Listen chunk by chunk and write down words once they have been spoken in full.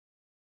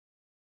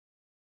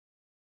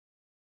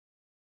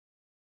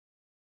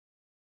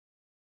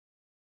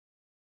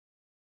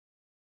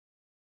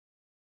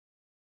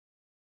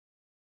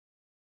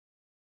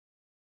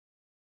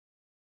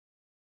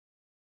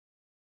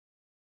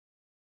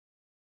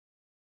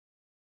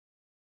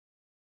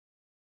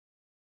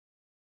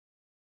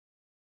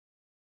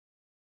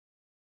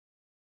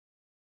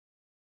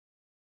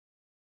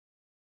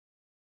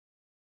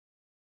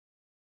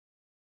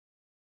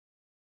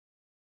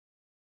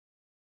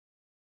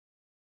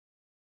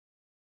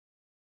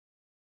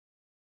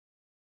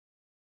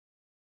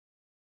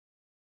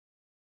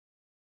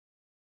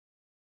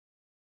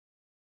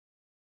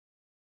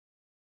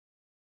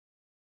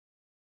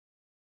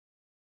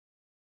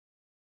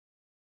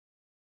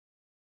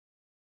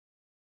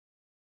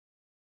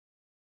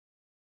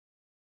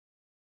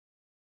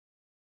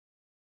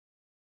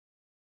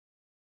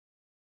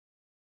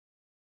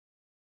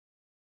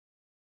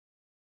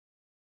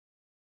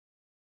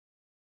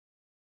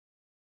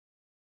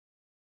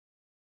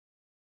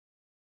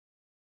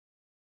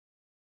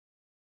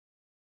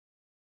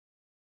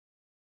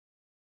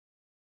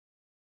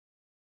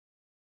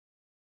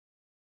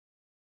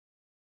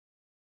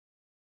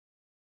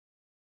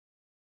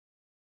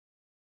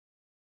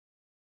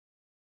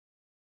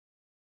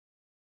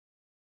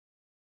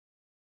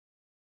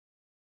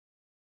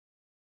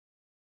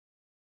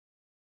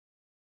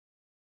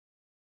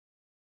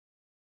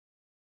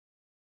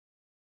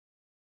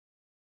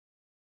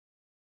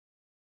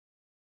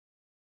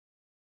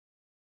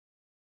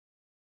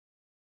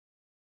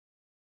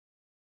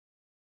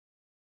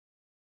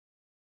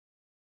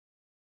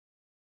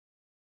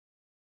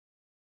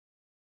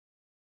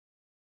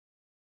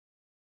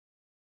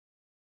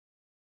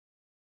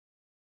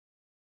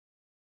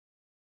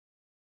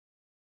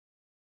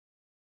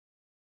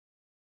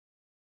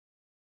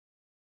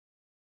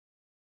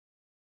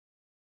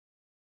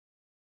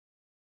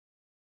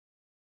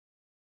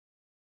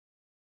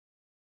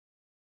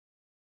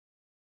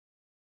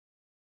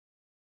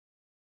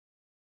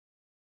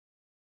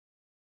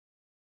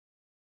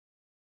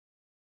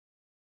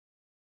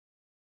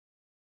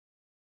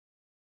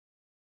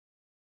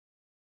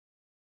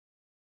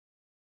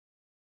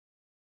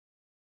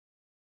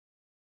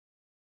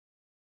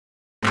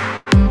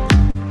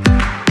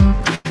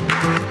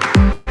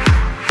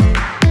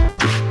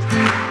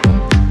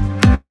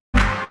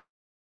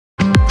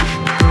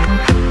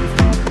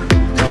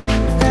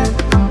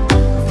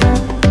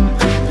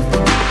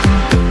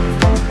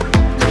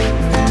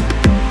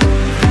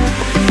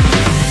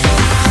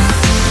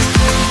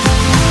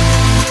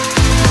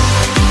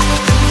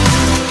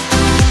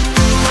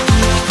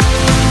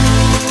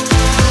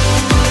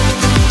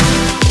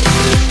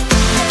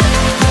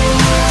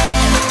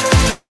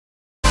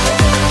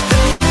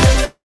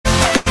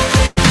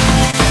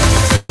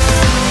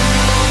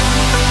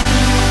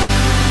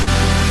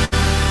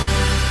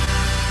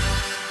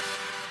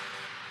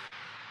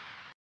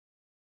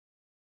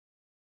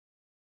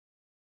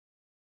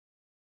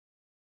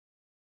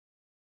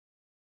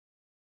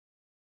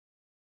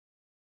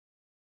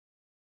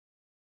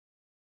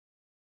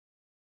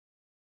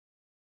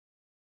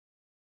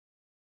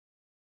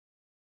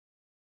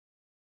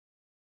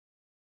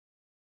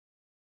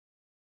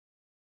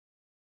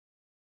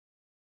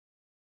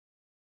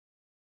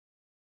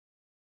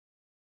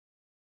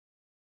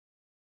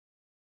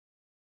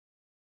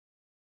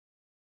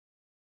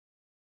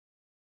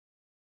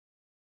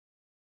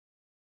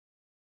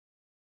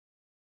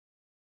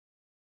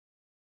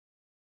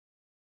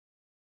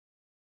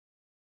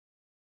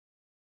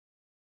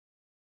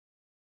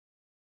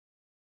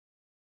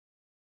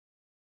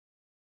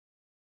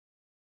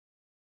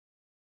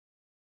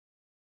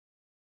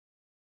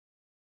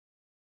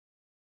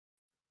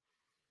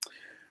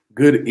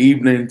Good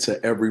evening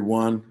to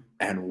everyone,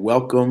 and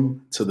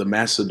welcome to the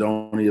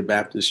Macedonia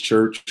Baptist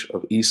Church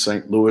of East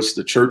St. Louis,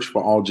 the church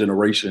for all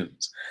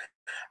generations.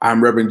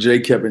 I'm Reverend J.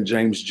 Kevin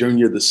James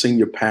Jr., the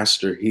senior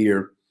pastor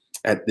here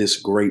at this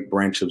great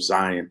branch of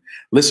Zion.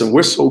 Listen,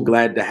 we're so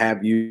glad to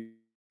have you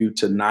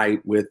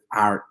tonight with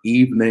our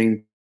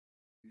evening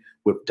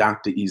with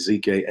Dr.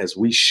 Ezike as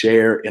we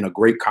share in a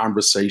great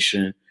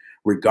conversation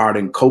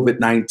regarding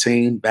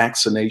COVID-19,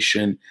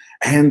 vaccination,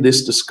 and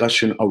this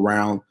discussion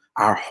around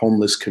our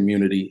homeless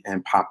community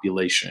and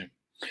population.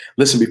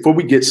 Listen, before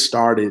we get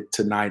started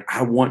tonight,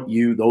 I want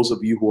you, those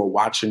of you who are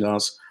watching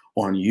us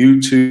on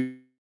YouTube,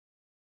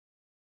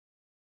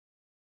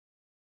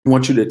 I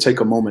want you to take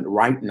a moment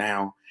right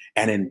now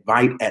and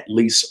invite at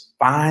least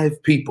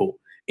 5 people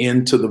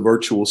into the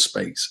virtual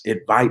space.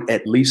 Invite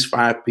at least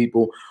 5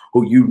 people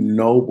who you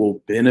know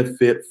will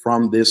benefit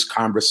from this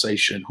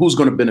conversation. Who's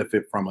going to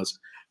benefit from us?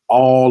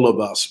 All of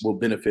us will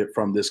benefit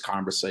from this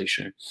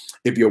conversation.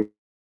 If you're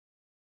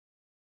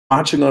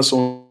watching us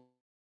on,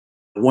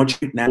 I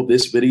want you to know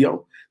this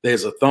video,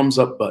 there's a thumbs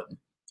up button.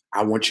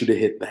 I want you to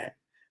hit that.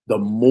 The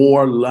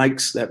more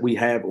likes that we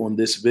have on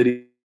this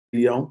video,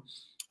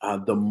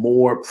 the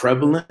more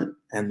prevalent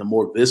and the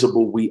more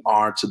visible we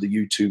are to the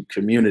YouTube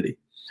community.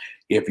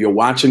 If you're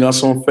watching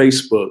us on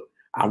Facebook,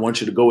 I want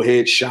you to go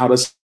ahead, shout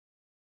us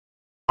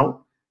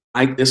out,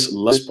 like this,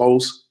 love this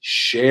post,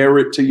 share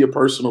it to your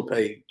personal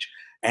page,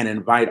 and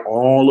invite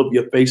all of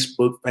your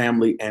Facebook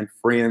family and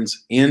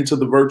friends into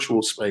the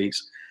virtual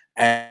space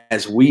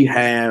as we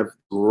have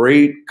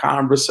great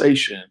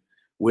conversation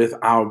with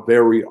our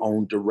very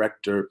own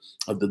director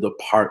of the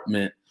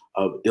Department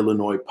of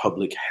Illinois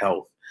Public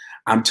Health.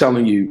 I'm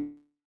telling you,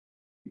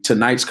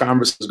 tonight's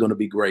conversation is going to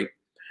be great.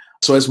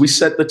 So as we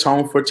set the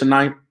tone for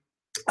tonight,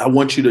 I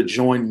want you to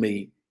join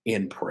me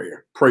in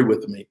prayer. Pray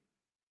with me.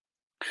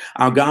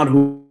 Our God,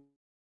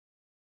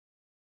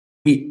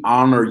 we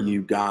honor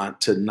you, God,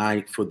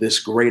 tonight for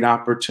this great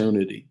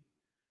opportunity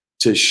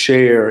to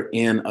share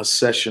in a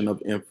session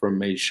of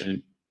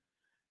information.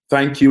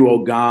 Thank you,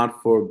 oh God,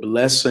 for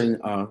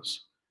blessing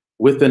us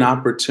with an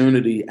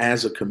opportunity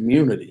as a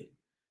community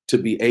to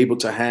be able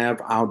to have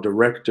our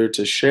director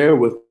to share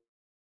with.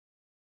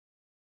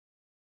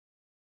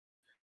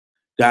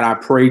 God, I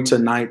pray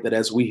tonight that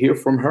as we hear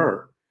from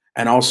her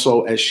and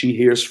also as she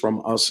hears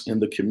from us in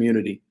the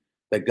community,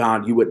 that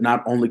God, you would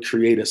not only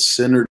create a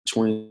center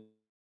between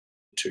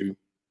the two,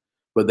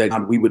 but that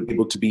God, we would be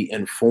able to be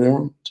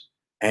informed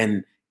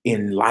and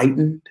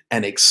enlightened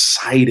and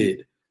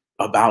excited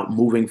about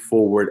moving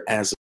forward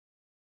as.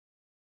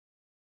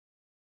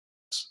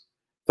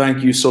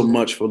 Thank you so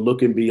much for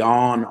looking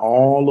beyond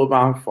all of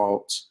our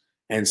faults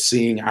and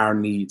seeing our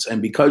needs.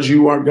 And because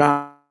you are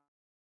God,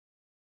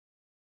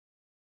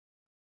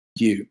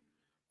 thank you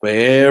for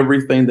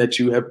everything that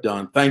you have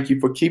done. Thank you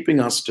for keeping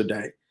us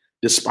today,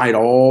 despite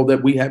all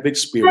that we have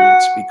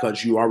experienced,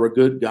 because you are a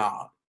good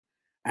God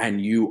and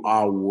you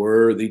are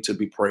worthy to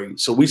be praised.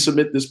 So we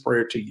submit this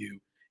prayer to you.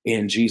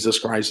 In Jesus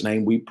Christ's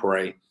name we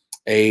pray.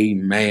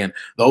 Amen.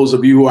 Those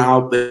of you who are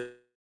out there,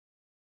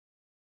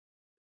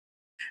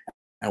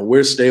 and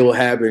we're still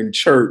having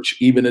church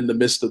even in the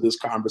midst of this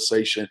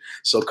conversation.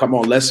 So come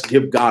on, let's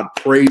give God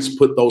praise.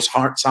 Put those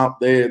hearts out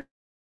there,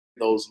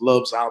 those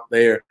loves out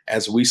there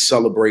as we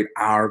celebrate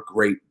our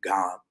great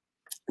God.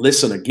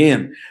 Listen,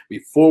 again,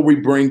 before we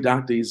bring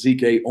Dr.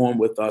 Ezike on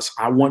with us,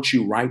 I want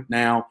you right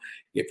now,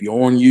 if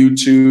you're on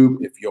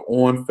YouTube, if you're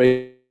on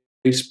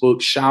Facebook,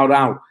 shout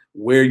out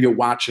where you're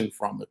watching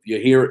from. If you're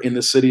here in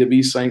the city of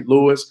East St.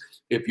 Louis,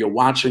 if you're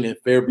watching in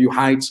Fairview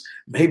Heights,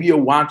 maybe you're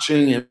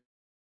watching in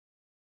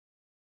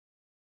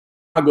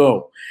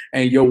Chicago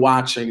and you're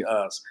watching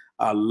us.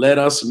 Let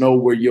us know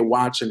where you're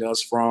watching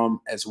us from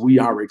as we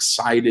are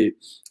excited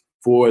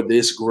for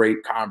this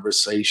great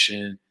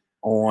conversation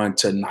on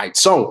tonight.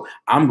 So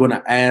I'm going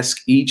to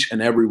ask each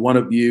and every one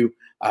of you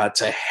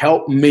to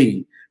help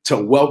me to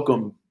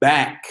welcome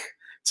back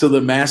to the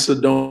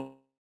Macedonia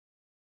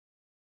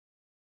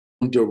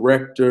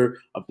Director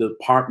of the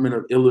Department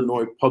of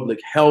Illinois Public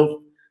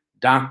Health,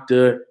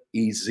 Dr.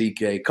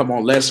 Ezike. Come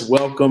on, let's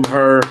welcome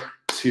her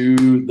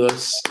to the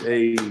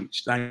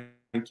stage.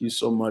 Thank you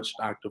so much,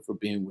 Doctor, for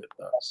being with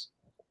us.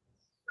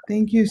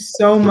 Thank you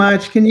so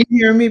much. Can you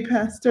hear me,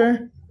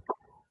 Pastor?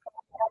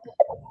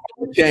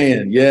 I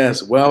can,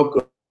 yes.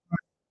 Welcome.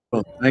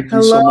 Thank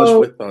you so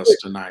much with us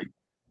tonight.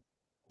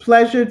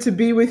 Pleasure to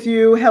be with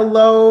you.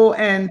 Hello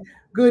and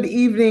good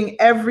evening,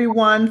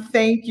 everyone.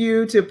 Thank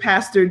you to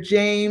Pastor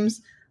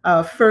James,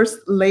 First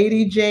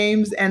Lady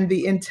James, and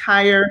the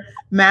entire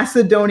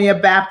Macedonia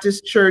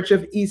Baptist Church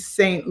of East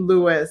St.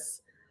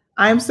 Louis.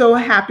 I'm so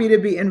happy to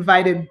be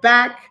invited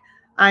back.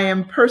 I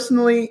am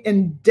personally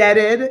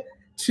indebted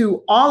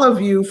to all of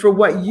you for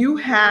what you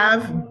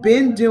have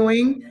been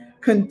doing,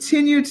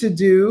 continue to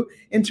do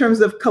in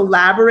terms of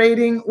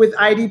collaborating with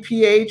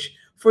IDPH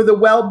for the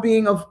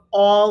well-being of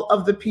all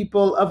of the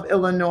people of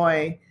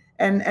Illinois.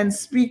 And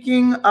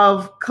speaking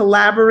of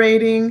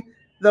collaborating,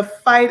 the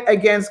fight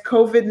against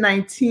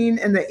COVID-19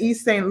 in the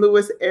East St.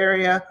 Louis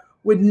area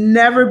would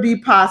never be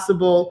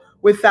possible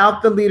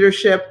without the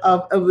leadership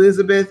of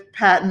Elizabeth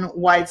Patton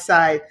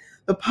Whiteside,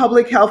 the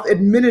public health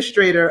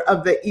administrator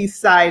of the East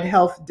Side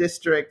Health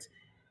District,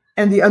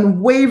 and the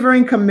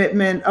unwavering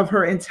commitment of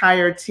her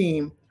entire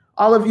team.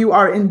 All of you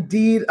are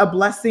indeed a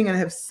blessing and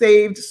have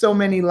saved so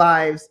many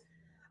lives.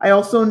 I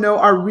also know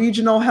our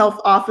regional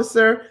health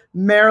officer,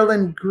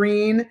 Marilyn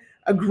Green,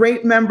 a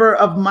great member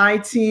of my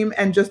team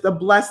and just a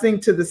blessing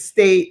to the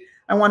state.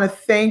 I want to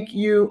thank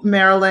you,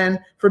 Marilyn,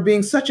 for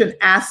being such an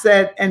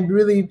asset and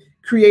really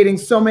creating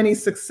so many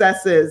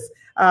successes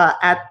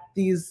at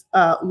these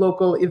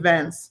local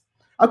events.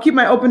 I'll keep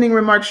my opening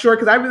remarks short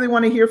because I really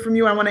want to hear from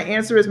you. I want to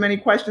answer as many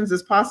questions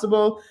as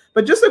possible,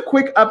 but just a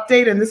quick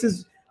update, and this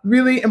is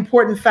really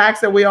important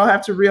facts that we all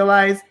have to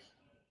realize.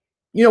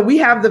 You know, we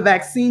have the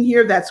vaccine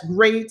here. That's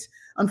great.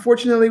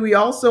 Unfortunately, we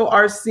also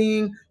are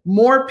seeing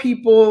more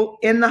people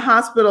in the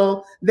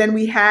hospital than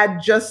we had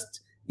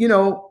just,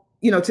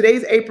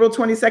 today's April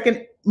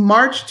 22nd,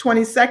 March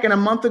 22nd, a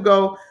month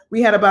ago,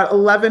 we had about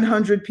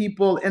 1,100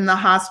 people in the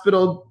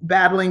hospital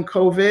battling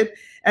COVID.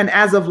 And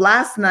as of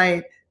last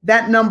night,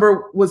 that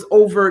number was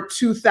over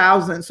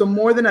 2,000. So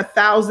more than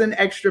 1,000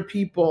 extra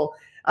people.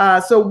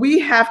 So we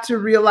have to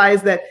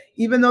realize that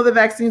even though the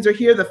vaccines are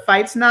here, the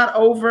fight's not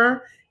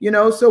over.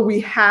 So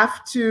we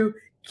have to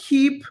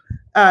keep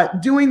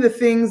doing the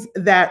things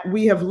that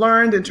we have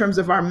learned in terms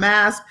of our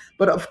mask,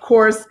 but of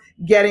course,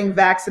 getting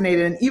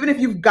vaccinated. And even if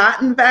you've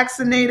gotten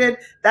vaccinated,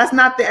 that's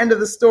not the end of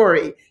the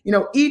story.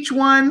 Each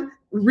one,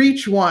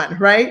 reach one,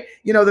 right?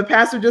 The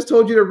pastor just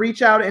told you to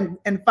reach out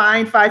and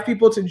find 5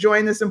 people to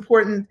join this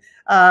important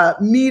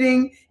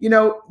meeting.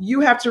 You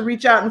have to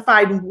reach out and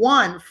find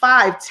 1,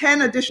 5,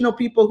 10 additional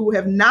people who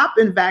have not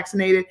been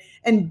vaccinated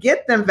and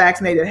get them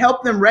vaccinated.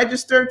 Help them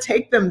register,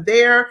 take them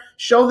there,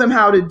 show them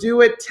how to do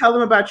it, tell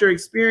them about your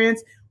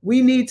experience.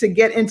 We need to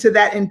get into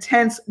that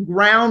intense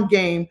ground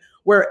game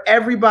where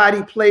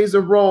everybody plays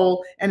a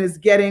role and is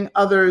getting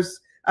others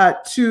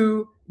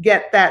to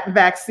get that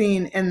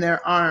vaccine in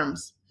their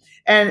arms.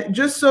 And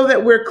just so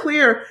that we're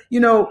clear,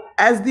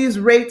 as these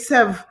rates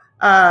have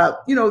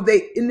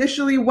they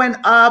initially went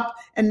up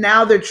and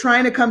now they're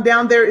trying to come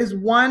down. There is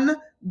one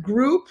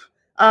group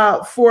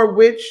for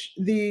which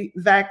the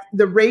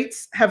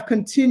rates have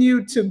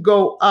continued to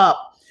go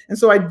up. And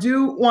so I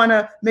do want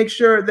to make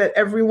sure that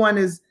everyone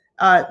is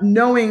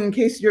knowing, in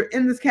case you're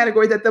in this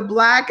category, that the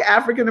Black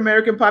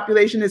African-American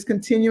population is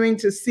continuing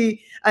to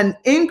see an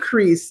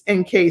increase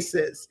in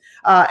cases.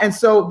 And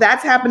so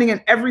that's happening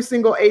in every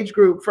single age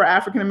group for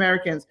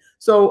African-Americans.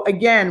 So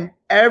again,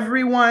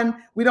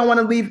 everyone, we don't want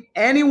to leave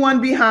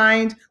anyone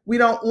behind. We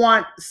don't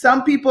want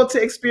some people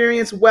to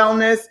experience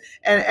wellness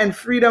and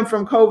freedom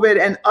from COVID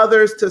and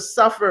others to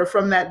suffer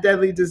from that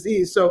deadly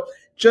disease. So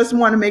just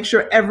want to make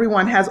sure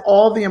everyone has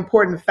all the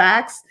important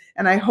facts.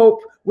 And I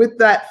hope with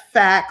that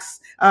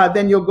facts,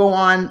 then you'll go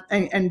on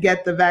and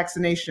get the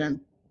vaccination.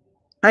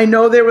 I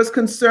know there was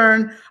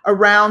concern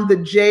around the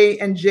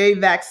J&J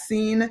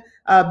vaccine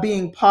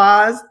being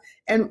paused.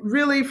 And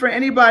really, for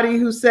anybody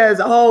who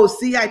says, oh,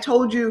 see, I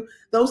told you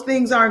those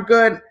things aren't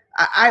good,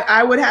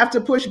 I would have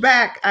to push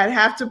back. I'd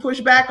have to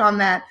push back on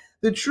that.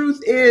 The truth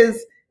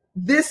is,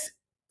 this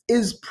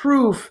is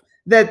proof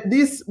that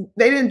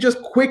they didn't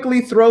just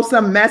quickly throw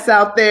some mess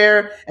out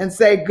there and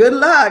say, good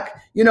luck.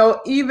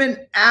 Even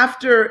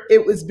after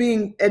it was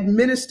being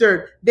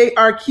administered, they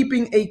are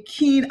keeping a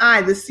keen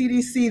eye. The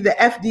CDC, the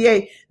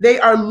FDA, they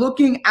are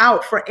looking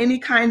out for any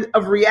kind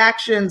of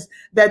reactions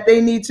that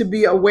they need to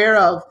be aware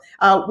of.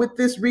 With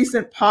this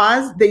recent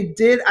pause, they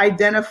did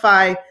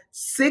identify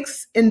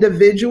 6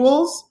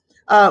 individuals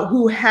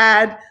who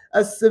had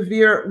a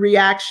severe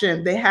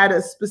reaction. They had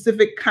a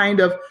specific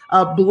kind of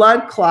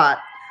blood clot.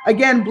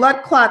 Again,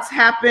 blood clots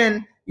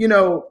happen,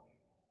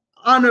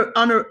 on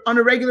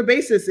a regular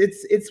basis.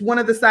 It's one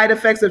of the side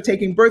effects of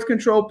taking birth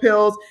control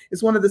pills.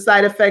 It's one of the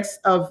side effects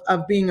of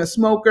being a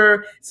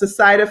smoker. It's a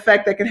side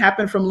effect that can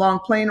happen from long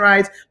plane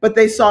rides. But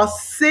they saw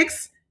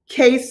 6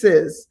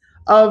 cases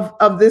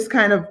of this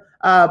kind of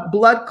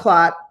blood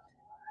clot.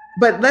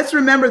 But let's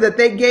remember that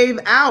they gave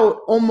out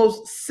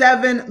almost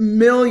 7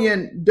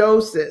 million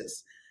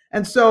doses.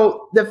 And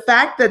so the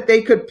fact that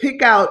they could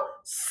pick out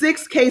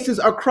 6 cases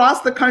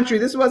across the country,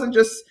 this wasn't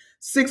just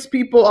 6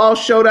 people all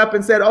showed up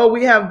and said, oh,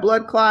 we have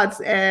blood clots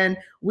and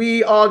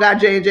we all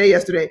got J&J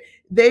yesterday.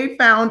 They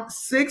found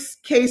 6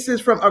 cases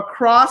from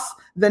across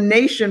the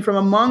nation, from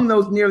among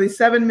those nearly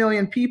 7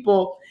 million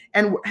people,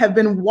 and have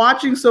been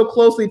watching so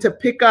closely to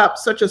pick up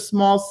such a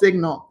small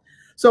signal.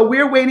 So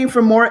we're waiting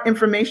for more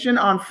information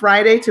on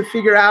Friday to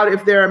figure out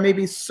if there are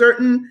maybe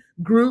certain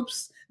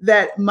groups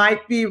that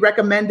might be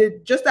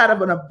recommended just out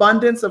of an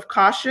abundance of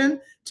caution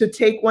to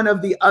take one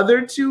of the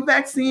other 2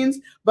 vaccines,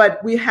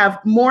 but we have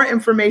more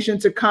information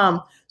to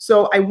come.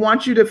 So I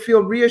want you to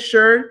feel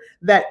reassured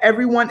that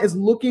everyone is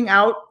looking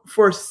out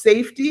for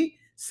safety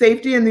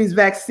in these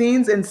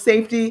vaccines and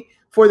safety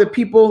for the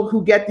people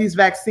who get these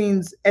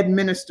vaccines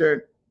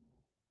administered.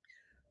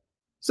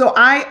 So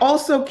I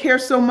also care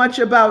so much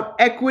about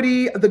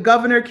equity. The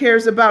governor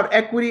cares about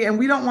equity, and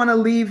we don't want to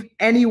leave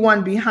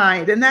anyone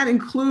behind. And that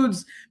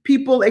includes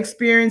people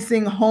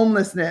experiencing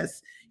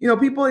homelessness. You know,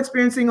 people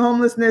experiencing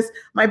homelessness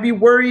might be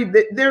worried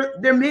that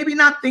they're maybe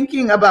not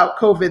thinking about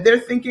COVID. They're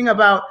thinking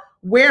about,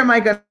 where am I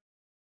going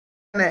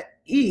to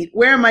eat?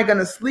 Where am I going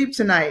to sleep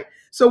tonight?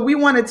 So we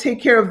want to take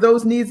care of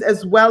those needs,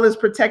 as well as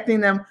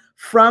protecting them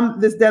from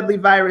this deadly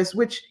virus,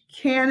 which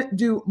can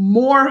do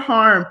more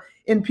harm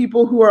in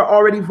people who are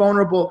already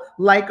vulnerable,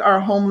 like our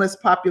homeless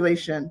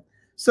population.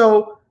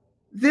 So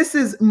this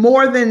is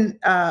more than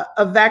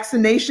a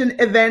vaccination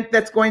event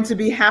that's going to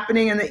be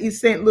happening in the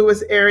East St.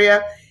 Louis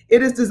area.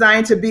 It is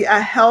designed to be a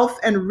health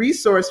and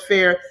resource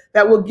fair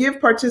that will give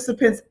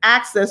participants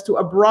access to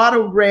a broad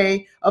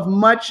array of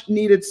much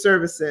needed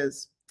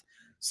services.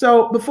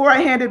 So before I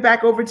hand it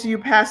back over to you,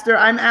 Pastor,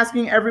 I'm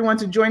asking everyone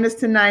to join us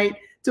tonight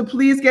to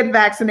please get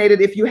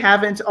vaccinated if you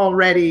haven't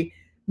already.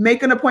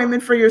 Make an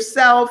appointment for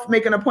yourself,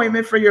 make an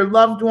appointment for your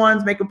loved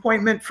ones, make an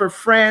appointment for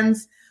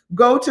friends.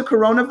 Go to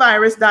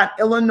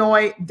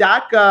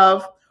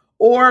coronavirus.illinois.gov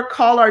or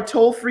call our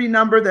toll-free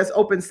number that's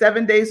open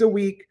 7 days a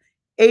week,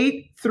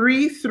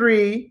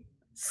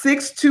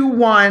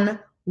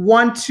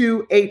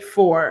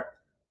 833-621-1284.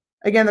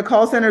 Again, the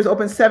call center is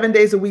open 7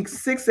 days a week,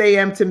 6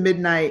 a.m. to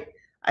midnight.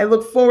 I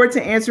look forward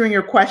to answering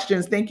your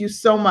questions. Thank you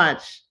so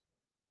much.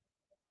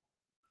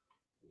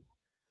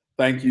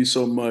 Thank you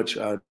so much.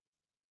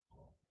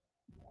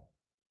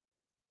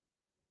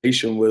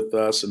 With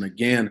us. And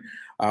again,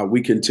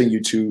 we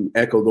continue to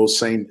echo those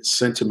same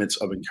sentiments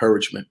of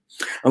encouragement.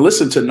 And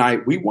listen,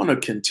 tonight, we want to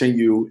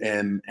continue,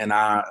 and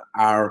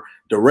our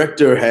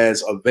director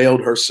has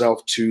availed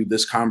herself to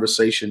this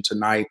conversation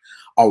tonight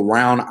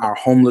around our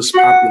homeless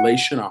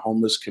population, our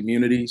homeless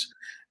communities.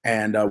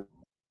 And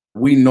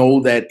we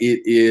know that it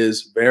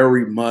is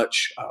very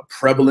much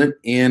prevalent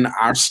in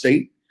our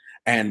state,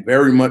 and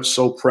very much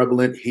so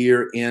prevalent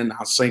here in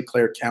our St.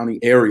 Clair County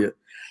area.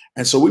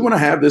 And so we want to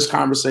have this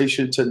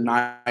conversation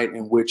tonight,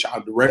 in which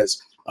our director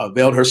has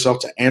availed herself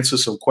to answer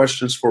some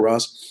questions for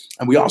us.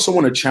 And we also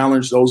want to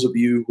challenge those of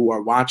you who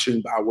are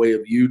watching by way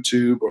of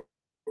YouTube or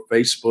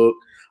Facebook.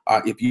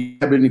 If you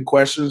have any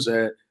questions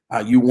that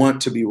you want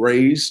to be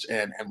raised,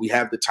 and we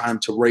have the time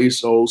to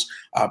raise those,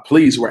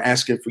 please, we're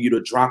asking for you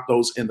to drop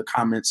those in the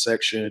comment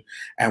section,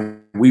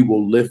 and we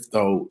will lift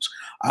those.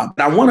 But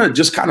I want to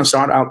just kind of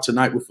start out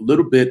tonight with a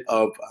little bit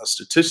of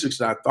statistics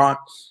that I thought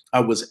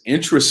was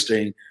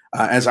interesting.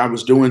 As I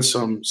was doing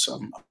some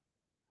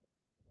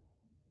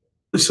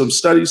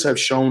studies have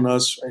shown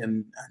us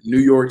in New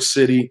York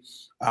City,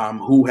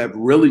 who have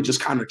really just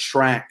kind of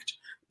tracked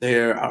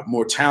their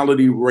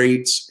mortality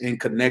rates in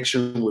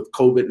connection with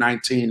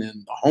COVID-19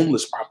 and the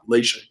homeless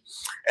population.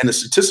 And the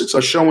statistics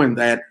are showing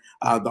that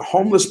the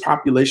homeless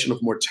population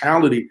of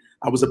mortality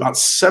was about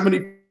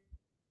 70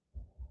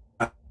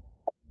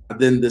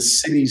 than the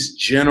city's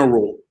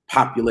general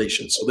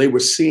population. So they were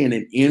seeing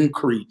an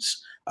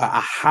increase, a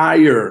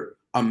higher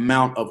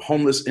amount of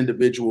homeless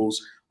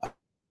individuals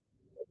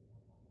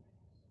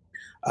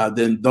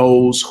than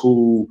those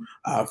who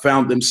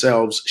found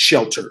themselves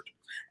sheltered.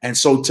 And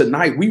so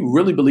tonight, we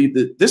really believe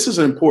that this is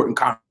an important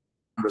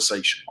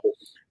conversation.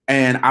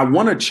 And I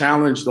want to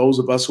challenge those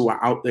of us who are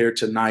out there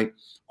tonight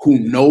who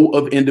know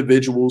of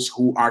individuals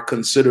who are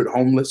considered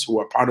homeless, who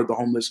are part of the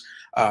homeless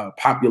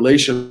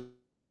population.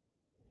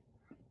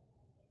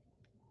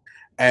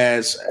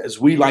 As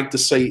we like to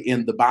say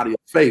in the body of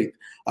faith,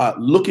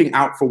 looking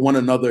out for one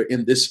another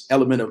in this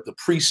element of the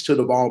priesthood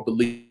of all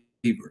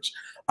believers,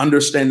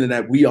 understanding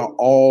that we are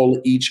all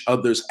each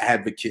other's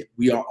advocate.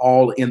 We are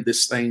all in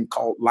this thing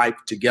called life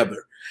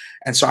together.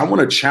 And so I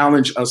want to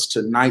challenge us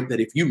tonight that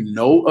if you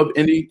know of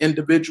any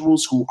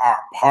individuals who are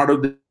part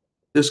of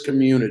this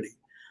community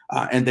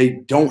and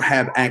they don't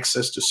have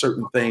access to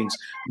certain things,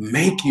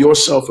 make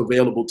yourself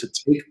available to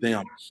take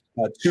them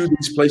to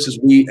these places.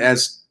 We,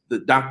 as the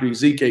Dr.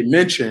 Ezike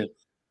mentioned,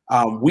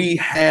 we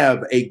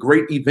have a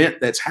great event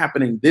that's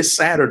happening this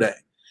Saturday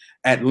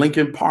at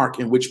Lincoln Park,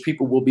 in which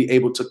people will be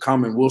able to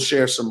come, and we'll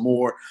share some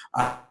more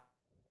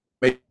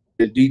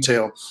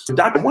detail.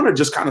 Doctor, I want to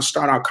just kind of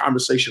start our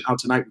conversation out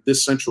tonight with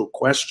this central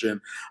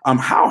question.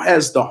 How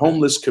has the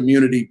homeless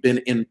community been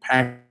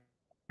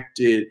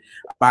impacted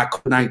by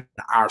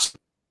COVID-19?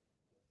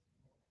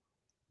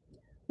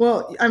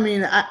 Well, I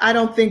mean, I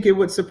don't think it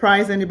would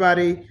surprise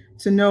anybody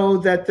to know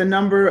that the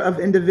number of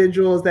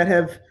individuals that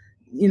have,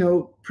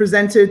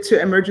 presented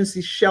to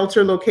emergency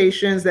shelter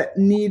locations that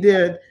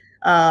needed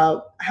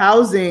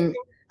housing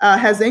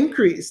has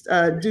increased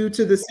due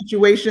to the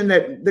situation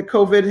that the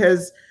COVID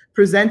has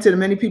presented.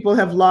 Many people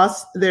have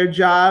lost their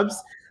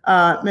jobs.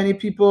 Many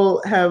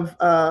people have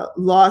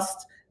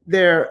lost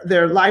their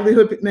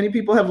livelihood. Many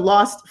people have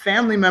lost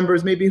family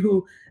members, maybe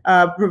who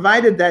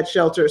provided that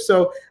shelter.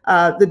 So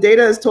the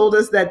data has told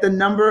us that the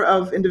number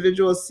of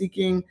individuals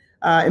seeking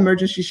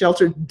emergency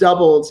shelter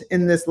doubled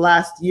in this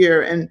last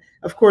year. And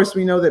of course,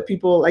 we know that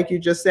people, like you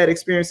just said,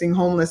 experiencing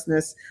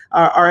homelessness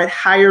are at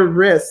higher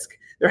risk.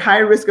 They're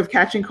higher risk of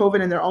catching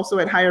COVID, and they're also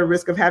at higher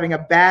risk of having a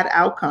bad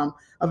outcome,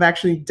 of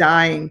actually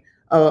dying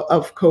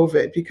of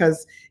COVID,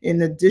 because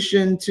in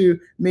addition to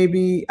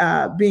maybe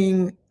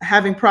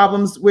having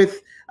problems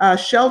with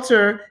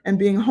shelter and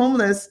being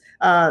homeless,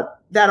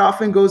 that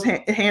often goes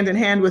hand in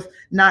hand with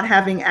not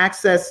having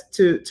access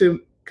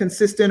to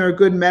consistent or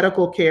good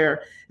medical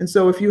care. And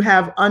so if you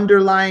have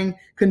underlying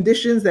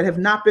conditions that have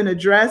not been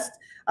addressed,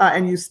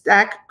 and you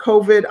stack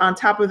COVID on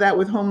top of that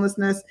with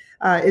homelessness,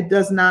 it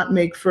does not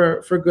make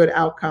for good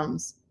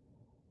outcomes.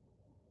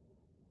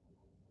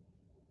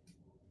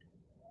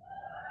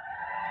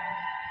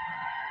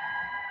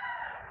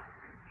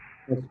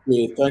 That's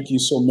good. Thank you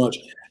so much.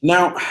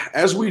 Now,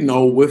 as we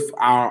know, with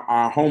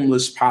our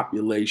homeless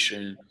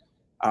population,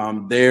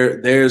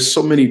 there's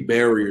so many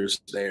barriers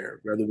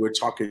there, whether we're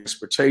talking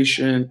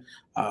transportation,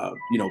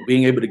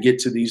 being able to get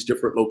to these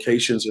different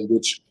locations in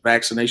which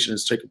vaccination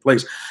is taking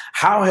place.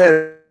 How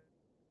has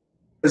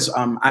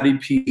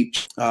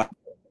IDP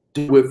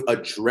with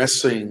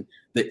addressing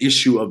the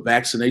issue of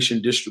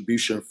vaccination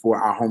distribution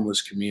for our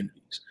homeless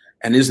communities?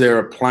 And is there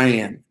a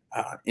plan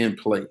in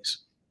place?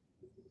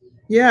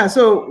 Yeah,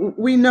 so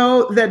we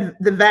know that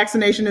the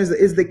vaccination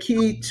is the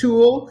key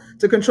tool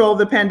to control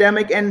the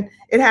pandemic, and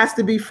it has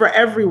to be for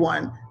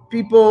everyone,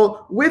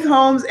 people with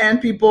homes and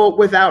people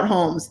without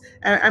homes.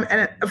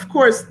 And of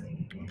course,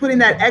 putting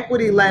that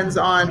equity lens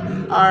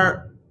on,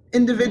 our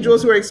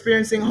individuals who are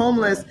experiencing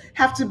homeless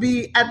have to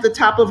be at the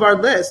top of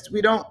our list.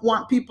 We don't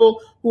want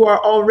people who are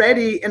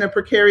already in a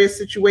precarious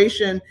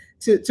situation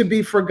to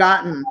be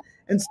forgotten.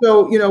 And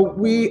so,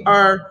 we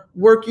are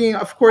working,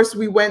 of course,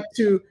 we went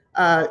to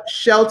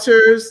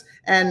shelters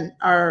and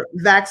are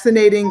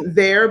vaccinating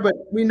there, but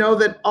we know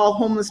that all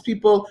homeless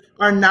people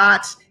are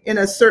not in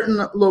a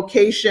certain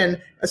location,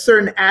 a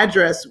certain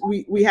address.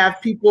 We have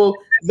people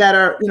that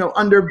are,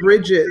 under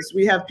bridges.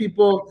 We have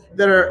people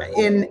that are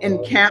in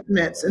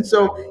encampments. And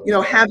so,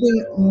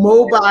 having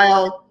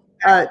mobile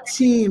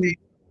teams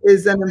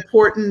is an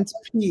important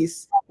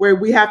piece, where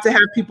we have to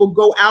have people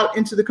go out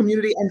into the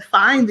community and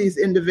find these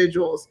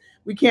individuals.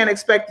 We can't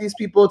expect these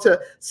people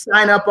to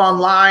sign up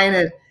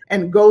online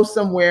and go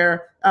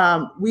somewhere.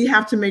 We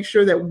have to make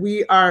sure that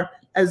we are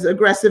as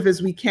aggressive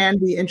as we can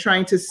be in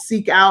trying to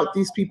seek out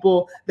these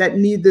people that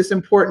need this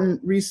important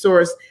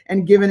resource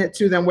and giving it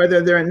to them,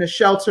 whether they're in a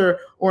shelter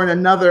or in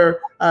another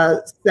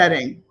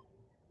setting.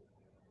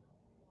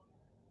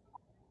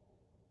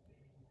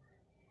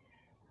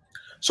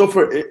 So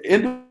for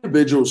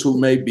individuals who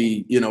may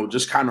be,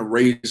 just kind of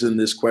raising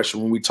this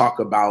question when we talk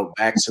about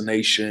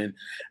vaccination,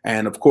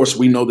 and of course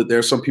we know that there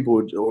are some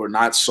people who are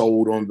not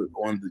sold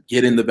on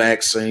getting the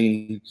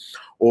vaccine,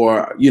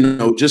 or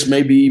just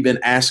maybe even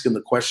asking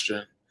the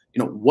question,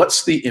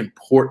 what's the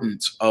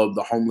importance of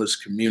the homeless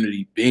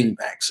community being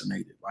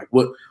vaccinated? Like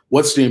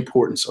what's the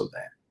importance of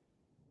that?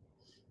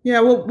 Yeah,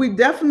 well, we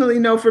definitely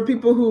know for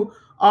people who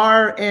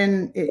are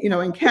in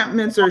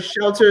encampments or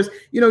shelters,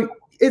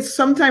 it's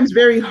sometimes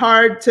very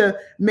hard to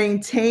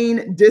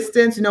maintain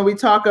distance. We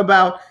talk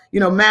about,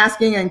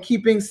 masking and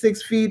keeping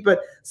 6 feet, but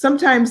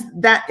sometimes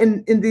that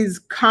in these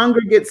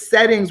congregate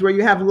settings where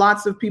you have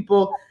lots of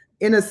people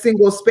in a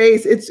single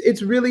space,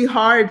 it's really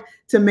hard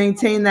to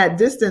maintain that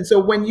distance. So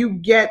when you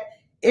get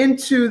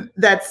into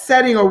that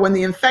setting, or when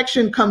the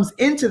infection comes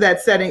into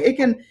that setting, it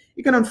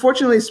can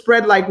unfortunately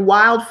spread like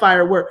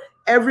wildfire, where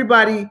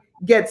everybody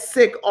gets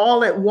sick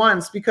all at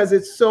once, because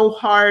it's so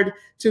hard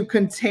to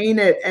contain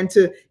it and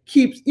to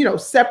keep,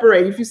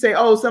 separate. If you say,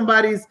 oh,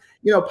 somebody's,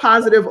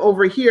 positive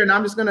over here, and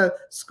I'm just going to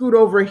scoot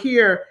over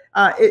here,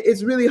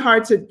 it's really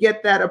hard to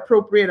get that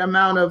appropriate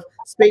amount of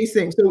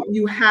spacing. So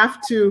you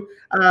have to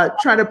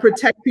try to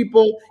protect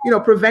people.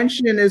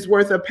 Prevention is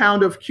worth a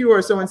pound of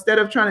cure. So instead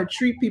of trying to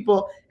treat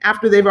people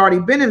after they've already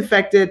been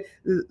infected,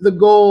 the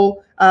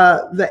goal,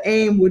 the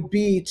aim would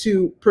be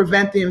to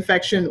prevent the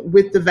infection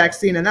with the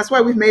vaccine. And that's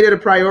why we've made it a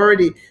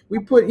priority. We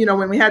put,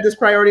 when we had this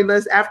priority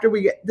list, after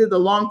we did the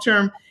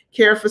long-term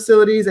care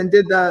facilities and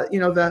did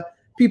the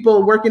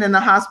people working in the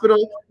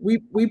hospital,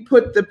 we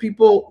put the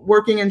people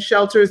working in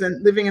shelters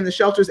and living in the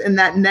shelters in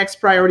that next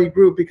priority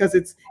group, because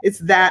it's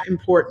that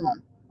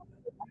important.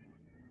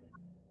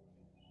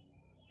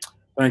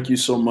 Thank you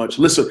so much.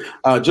 Listen,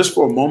 just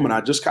for a moment, I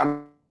just kind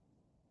of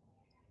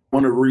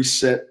want to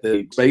reset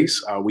the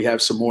space. We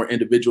have some more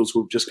individuals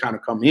who've just kind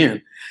of come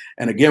in.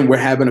 And again, we're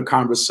having a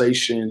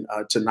conversation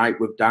tonight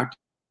with Dr.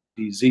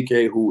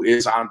 Ezike, who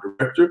is our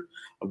director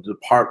of the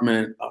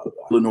Department of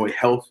Illinois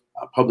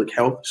Public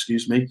Health,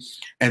 excuse me.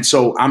 And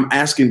so I'm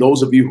asking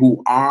those of you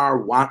who are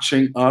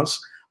watching us,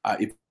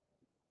 if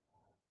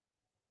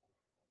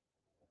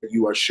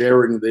you are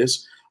sharing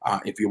this,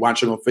 if you're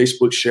watching on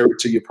Facebook, share it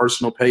to your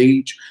personal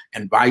page,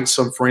 invite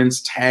some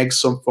friends, tag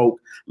some folk,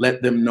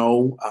 let them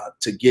know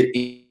to get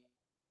in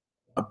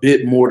a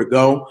bit more to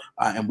go.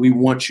 And we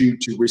want you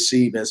to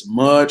receive as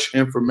much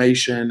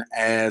information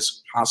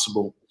as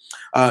possible.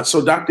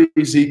 So Dr.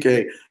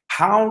 Ezike,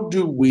 how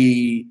do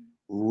we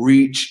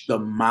reach the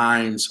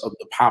minds of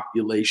the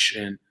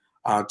population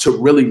to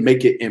really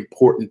make it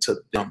important to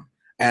them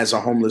as a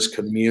homeless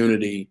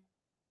community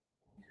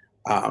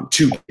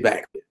to get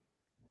back?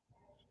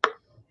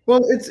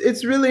 Well,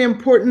 it's really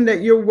important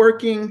that you're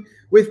working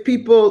with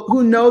people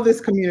who know this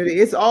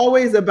community. It's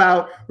always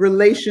about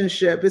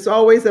relationship. It's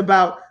always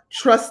about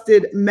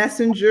trusted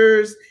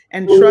messengers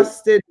and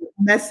trusted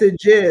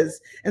messages.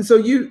 And so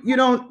you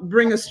don't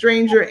bring a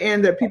stranger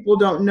in that people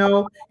don't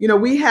know. You know,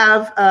 we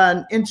have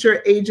an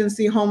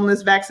interagency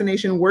homeless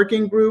vaccination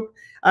working group.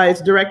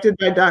 It's directed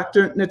by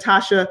Dr.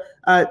 Natasha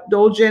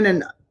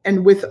Dolgen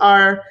and with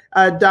our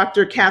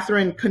Dr.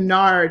 Catherine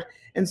Kennard.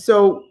 And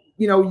so,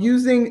 you know,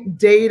 using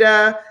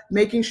data,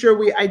 making sure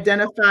we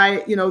identify,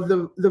 you know,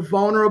 the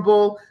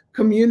vulnerable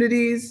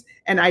communities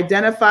and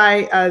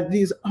identify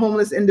these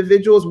homeless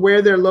individuals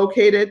where they're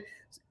located.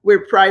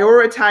 We're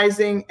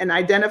prioritizing and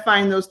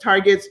identifying those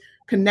targets,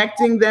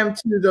 connecting them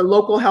to the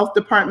local health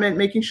department,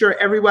 making sure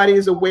everybody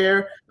is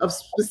aware of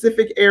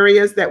specific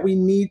areas that we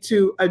need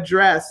to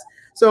address.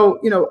 So,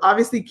 you know,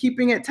 obviously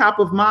keeping it top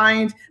of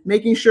mind,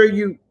 making sure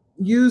you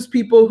use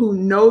people who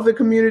know the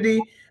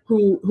community,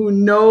 who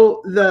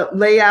know the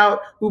layout,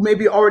 who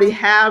maybe already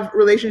have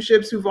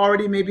relationships, who've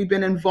already maybe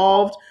been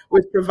involved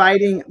with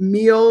providing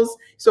meals.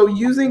 So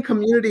using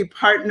community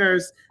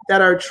partners that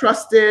are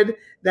trusted,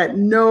 that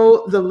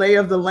know the lay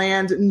of the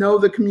land, know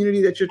the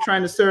community that you're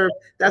trying to serve.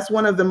 That's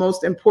one of the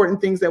most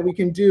important things that we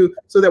can do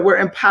so that we're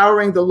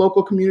empowering the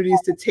local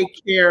communities to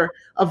take care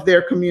of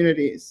their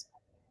communities.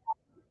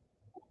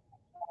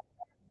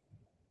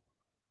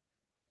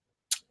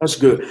 That's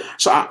good.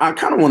 So I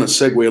kind of want to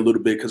segue a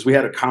little bit because we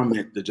had a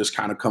comment that just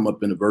kind of come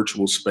up in the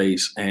virtual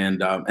space,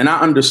 and I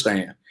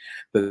understand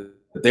that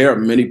there are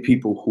many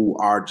people who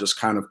are just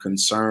kind of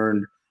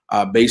concerned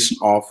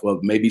based off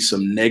of maybe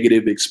some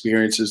negative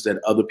experiences that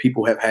other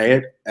people have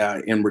had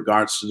in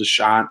regards to the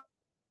shot,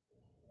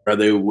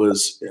 whether it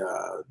was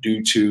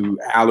due to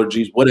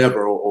allergies,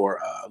 whatever, or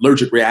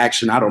allergic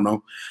reaction. I don't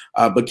know.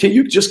 But can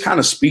you just kind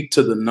of speak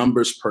to the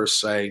numbers per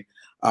se?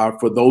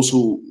 For those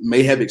who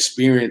may have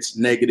experienced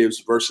negatives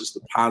versus the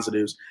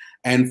positives,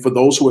 and for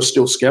those who are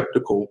still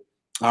skeptical,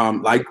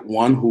 like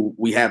one who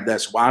we have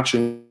that's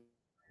watching,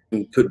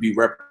 could be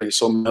representing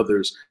so many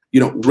others, you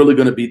know, really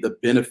going to be the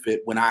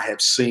benefit when I have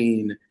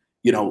seen,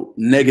 you know,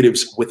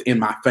 negatives within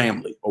my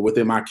family or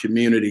within my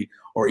community,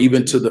 or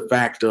even to the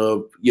fact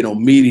of, you know,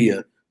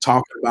 media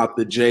talking about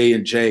the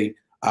J&J.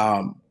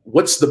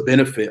 What's the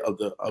benefit of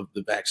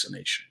the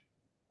vaccination?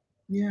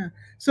 Yeah.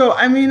 So,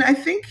 I mean, I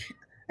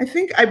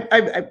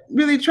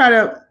really try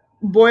to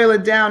boil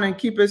it down and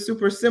keep it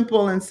super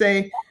simple and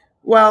say,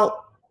 well,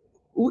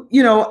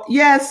 you know,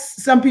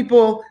 yes, some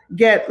people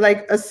get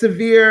like a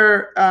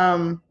severe,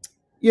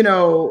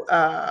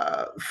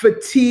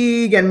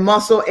 fatigue and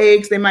muscle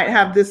aches. They might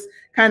have this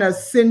kind of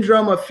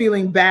syndrome of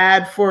feeling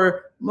bad.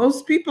 For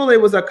most people,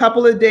 it was a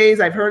couple of days.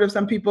 I've heard of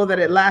some people that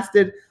it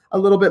lasted a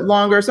little bit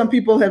longer. Some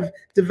people have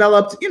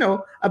developed, you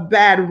know, a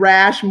bad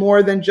rash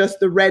more than just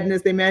the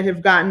redness. They might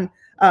have gotten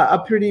a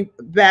pretty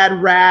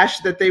bad rash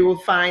that they will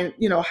find,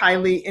 you know,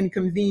 highly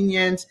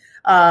inconvenient.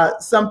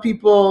 Some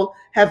people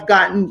have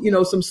gotten, you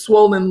know, some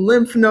swollen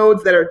lymph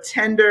nodes that are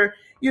tender,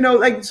 you know,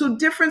 like, so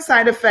different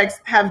side effects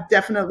have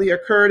definitely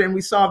occurred. And we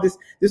saw this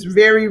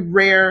very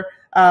rare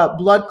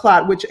blood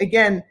clot, which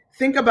again,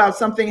 think about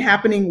something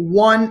happening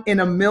 1 in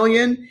a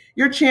million.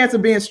 Your chance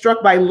of being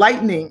struck by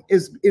lightning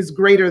is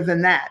greater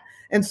than that.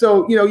 And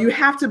so, you know, you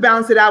have to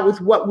balance it out with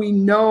what we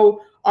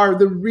know are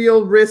the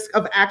real risk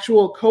of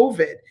actual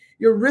COVID.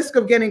 Your risk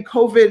of getting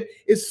COVID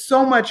is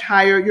so much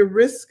higher. Your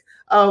risk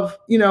of,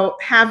 you know,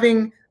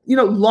 having, you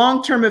know,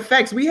 long-term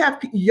effects. We have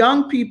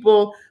young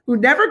people who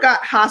never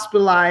got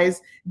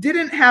hospitalized,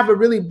 didn't have a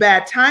really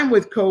bad time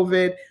with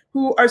COVID,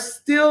 who are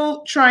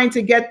still trying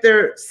to get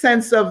their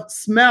sense of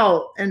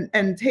smell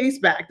and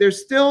taste back. They're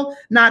still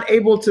not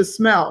able to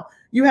smell.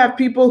 You have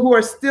people who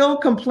are still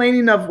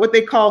complaining of what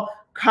they call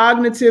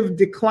cognitive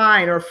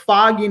decline or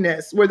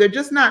fogginess, where they're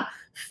just not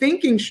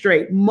thinking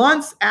straight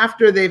months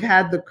after they've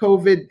had the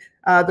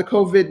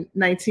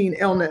COVID-19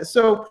 illness.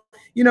 So,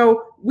 you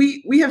know,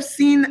 we have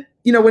seen,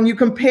 you know, when you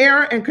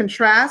compare and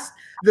contrast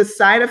the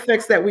side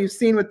effects that we've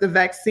seen with the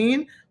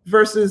vaccine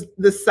versus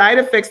the side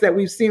effects that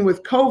we've seen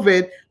with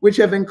COVID, which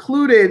have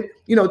included,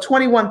 you know,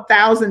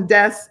 21,000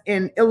 deaths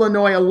in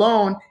Illinois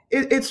alone,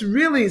 it's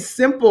really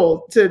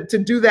simple to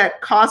do that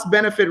cost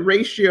benefit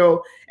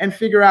ratio and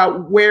figure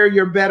out where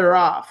you're better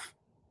off.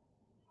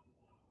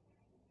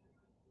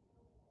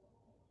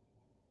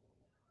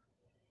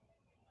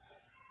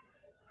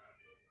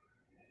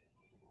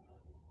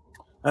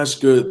 That's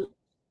good.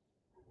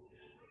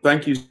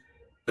 Thank you so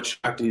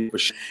much, Dr. for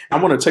sharing.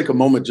 I want to take a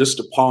moment just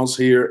to pause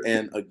here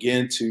and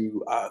again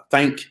to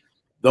thank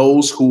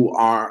those who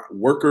are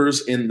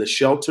workers in the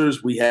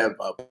shelters. We have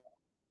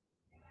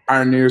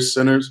Pioneer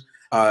Centers,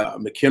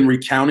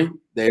 McHenry County,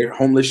 their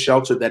homeless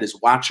shelter that is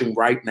watching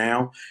right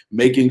now,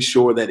 making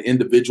sure that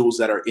individuals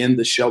that are in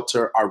the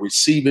shelter are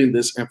receiving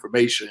this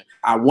information.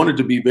 I wanted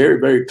to be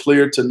very, very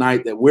clear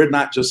tonight that we're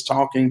not just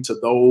talking to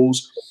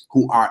those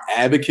who are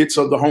advocates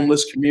of the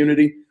homeless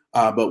community,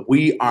 but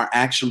we are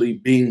actually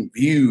being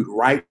viewed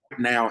right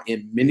now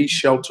in many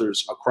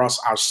shelters across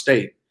our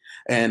state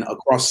and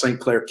across St.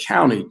 Clair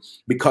County,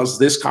 because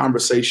this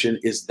conversation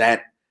is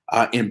that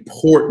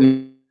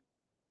important.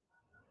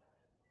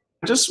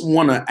 I just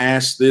want to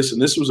ask this,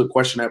 and this was a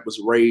question that was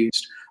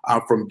raised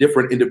from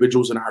different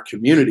individuals in our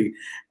community,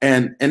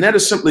 and that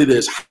is simply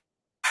this: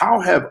 how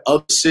have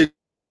other cities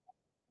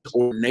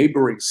or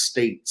neighboring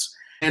states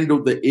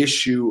handled the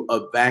issue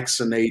of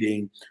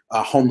vaccinating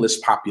homeless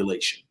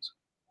populations?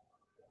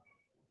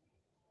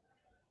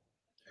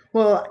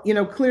 Well,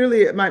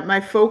 clearly my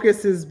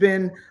focus has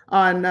been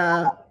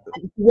on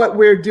what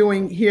we're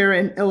doing here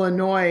in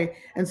Illinois.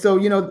 And so,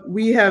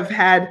 we have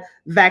had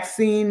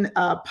vaccine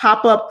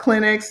pop-up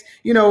clinics.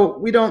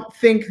 We don't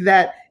think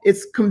that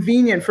it's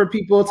convenient for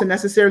people to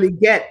necessarily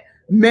get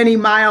many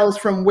miles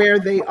from where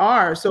they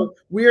are. So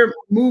we're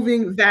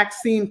moving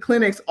vaccine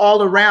clinics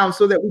all around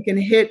so that we can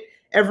hit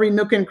every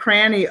nook and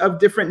cranny of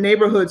different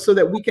neighborhoods so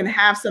that we can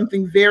have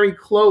something very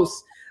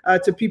close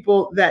to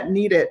people that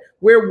need it.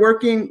 We're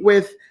working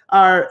with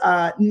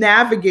our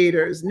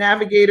navigators.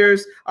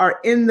 Navigators are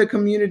in the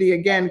community,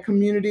 again,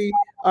 community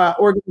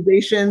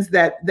organizations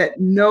that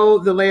know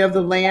the lay of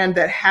the land,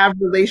 that have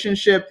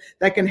relationship,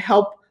 that can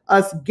help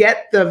us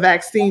get the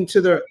vaccine to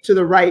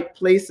the right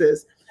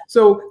places.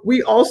 So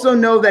we also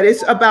know that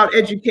it's about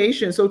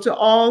education. So to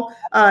all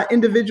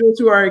individuals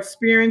who are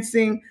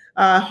experiencing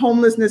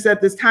homelessness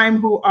at this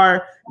time, who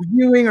are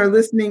viewing or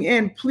listening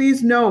in,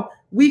 please know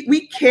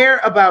we care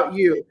about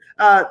you.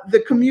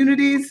 The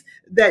communities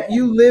that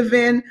you live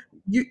in,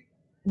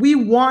 we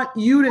want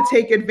you to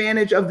take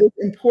advantage of this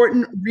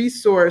important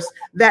resource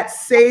that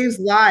saves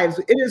lives.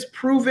 It is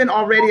proven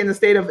already in the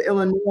state of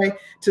Illinois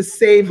to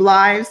save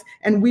lives.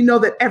 And we know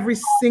that every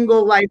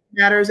single life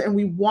matters, and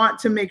we want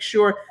to make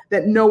sure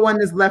that no one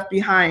is left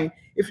behind.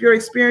 If you're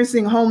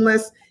experiencing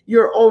homeless,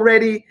 you're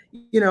already,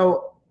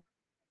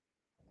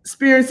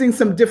 experiencing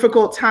some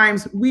difficult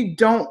times. We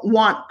don't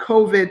want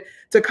COVID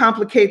to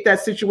complicate that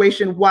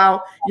situation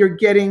while you're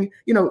getting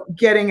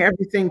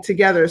everything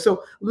together.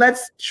 So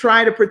let's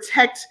try to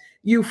protect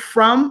you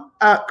from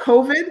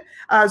COVID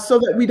so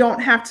that we don't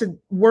have to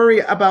worry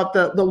about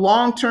the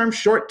long-term,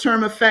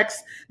 short-term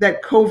effects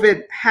that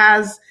COVID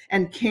has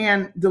and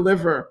can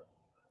deliver.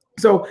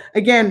 So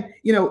again,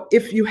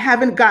 if you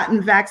haven't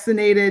gotten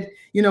vaccinated,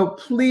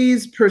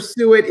 please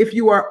pursue it. If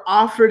you are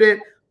offered it,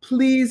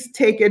 please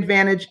take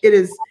advantage. It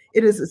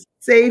is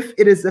safe,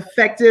 it is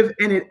effective,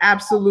 and it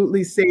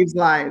absolutely saves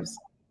lives.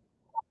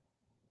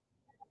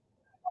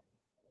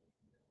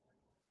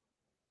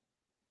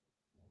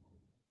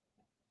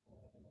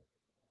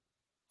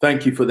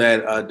 Thank you for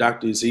that,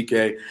 Dr.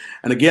 Ezike.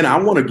 And again, I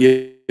want to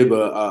give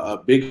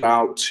a big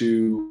shout out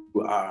to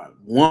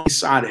One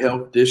Side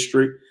Health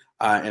District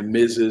and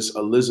Mrs.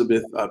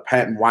 Elizabeth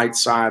Patton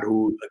Whiteside,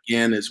 who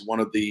again is one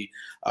of the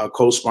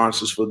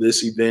co-sponsors for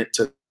this event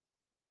tonight.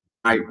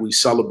 We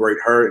celebrate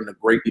her and the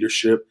great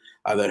leadership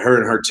that her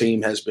and her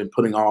team has been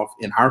putting off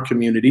in our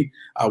community,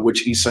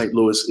 which East St.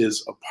 Louis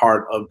is a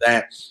part of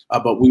that.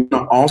 But we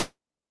want to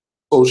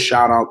also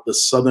shout out the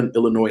Southern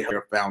Illinois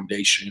Health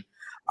Foundation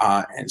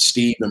and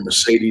Steve and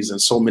Mercedes and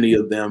so many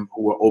of them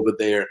who are over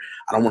there.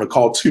 I don't want to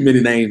call too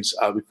many names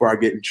before I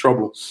get in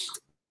trouble,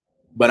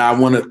 but I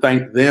want to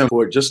thank them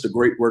for just the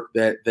great work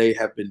that they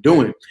have been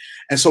doing.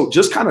 And so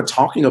just kind of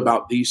talking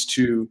about these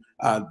two,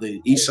 the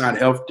Eastside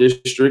Health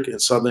District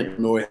and Southern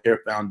Illinois Health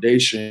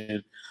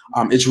Foundation,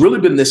 it's really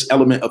been this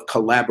element of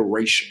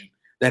collaboration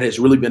that has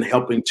really been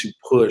helping to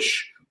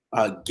push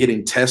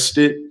getting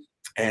tested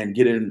and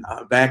getting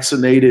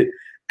vaccinated.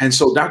 And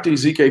so, Dr.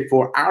 Ezike,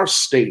 for our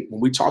state,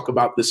 when we talk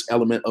about this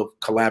element of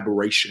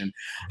collaboration,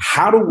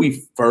 how do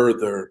we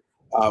further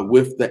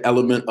with the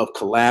element of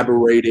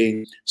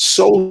collaborating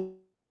so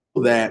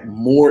that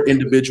more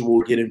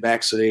individuals getting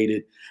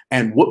vaccinated?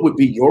 And what would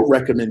be your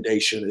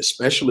recommendation,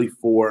 especially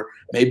for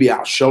maybe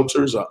our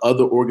shelters or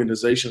other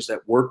organizations that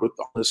work with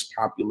the homeless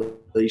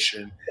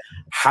population,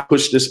 how to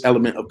push this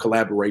element of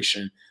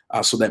collaboration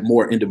so that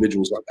more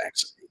individuals are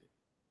vaccinated?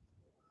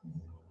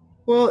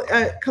 Well,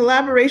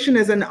 collaboration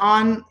is an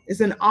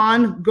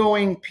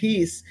ongoing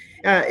piece.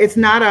 It's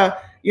not a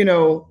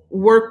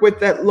work with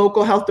that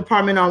local health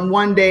department on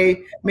one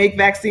day, make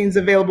vaccines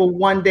available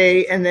one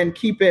day, and then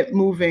keep it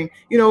moving.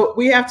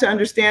 We have to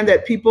understand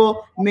that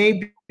people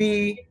may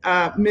be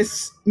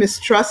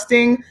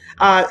mistrusting,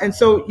 and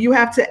so you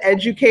have to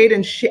educate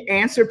and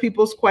answer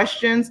people's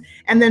questions,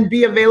 and then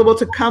be available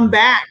to come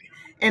back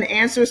and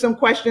answer some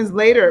questions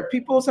later.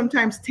 People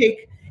sometimes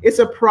it's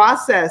a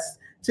process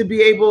to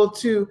be able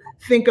to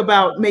think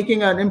about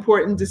making an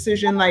important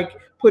decision like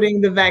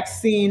putting the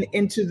vaccine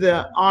into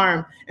the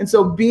arm. And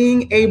so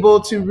being able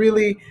to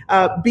really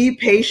be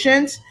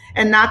patient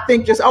and not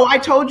think just, oh, I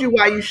told you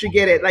why you should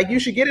get it. Like, you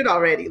should get it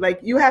already. Like,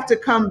 you have to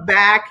come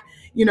back,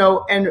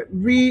 and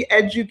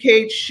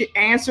re-educate,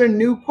 answer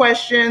new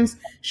questions,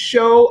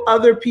 show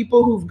other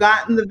people who've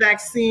gotten the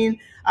vaccine.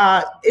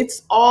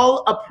 It's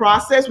all a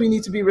process. We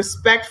need to be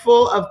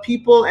respectful of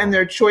people and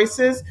their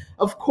choices.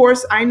 Of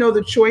course, I know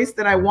the choice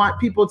that I want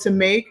people to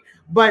make,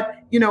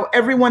 but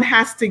everyone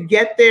has to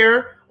get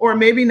there or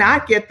maybe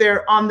not get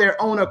there on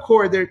their own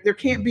accord. There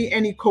can't be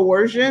any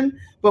coercion,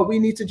 but we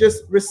need to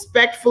just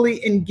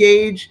respectfully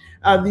engage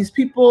these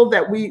people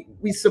that we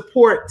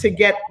support to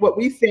get what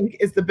we think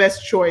is the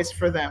best choice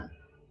for them.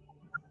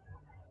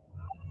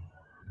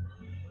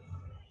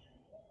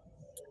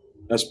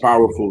 That's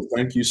powerful.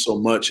 Thank you so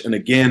much. And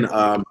again,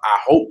 I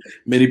hope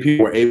many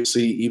people were able to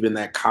see even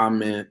that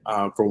comment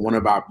from one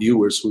of our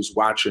viewers who's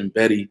watching,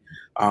 Betty,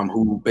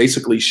 who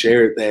basically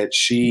shared that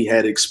she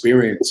had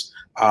experienced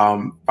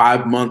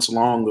 5 months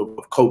long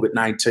of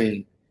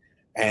COVID-19.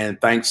 And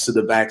thanks to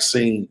the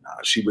vaccine,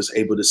 she was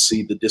able to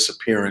see the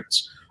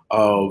disappearance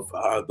of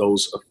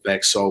those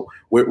effects. So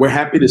we're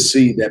happy to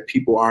see that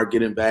people are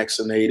getting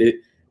vaccinated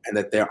and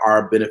that there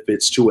are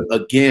benefits to it.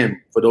 Again,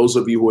 for those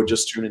of you who are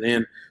just tuning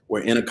in,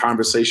 we're in a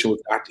conversation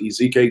with Dr.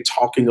 Ezike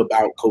talking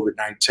about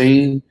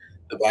COVID-19,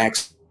 the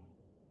vaccine.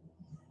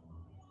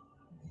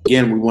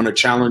 Again, we want to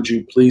challenge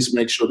you. Please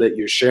make sure that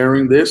you're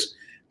sharing this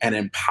and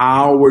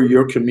empower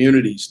your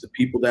communities, the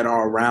people that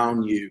are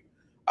around you,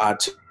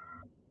 to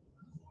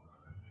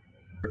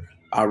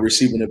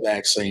receiving the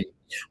vaccine.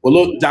 Well,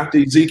 look, Dr.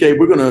 Ezike,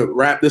 we're going to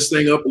wrap this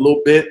thing up a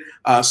little bit.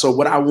 So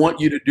what I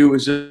want you to do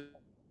is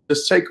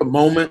just take a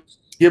moment,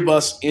 give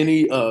us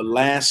any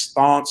last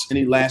thoughts,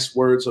 any last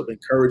words of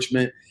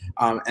encouragement.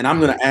 And I'm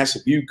going to ask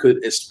if you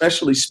could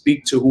especially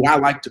speak to who I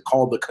like to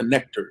call the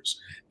connectors.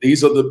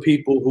 These are the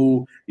people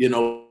who, you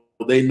know,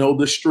 they know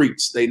the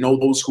streets. They know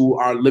those who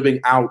are living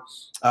out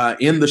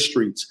in the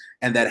streets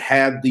and that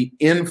have the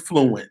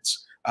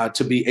influence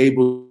to be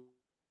able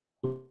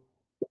to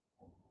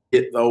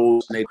get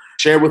those.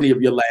 Share with me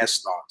of your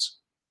last thoughts.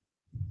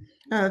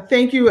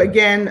 Thank you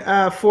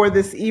again for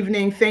this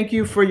evening. Thank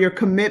you for your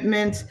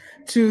commitment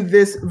to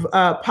this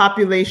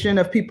population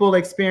of people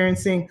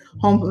experiencing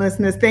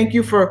homelessness. Thank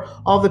you for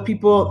all the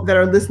people that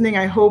are listening.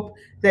 I hope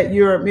that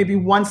you're maybe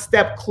one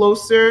step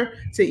closer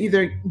to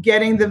either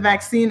getting the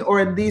vaccine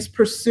or at least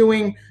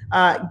pursuing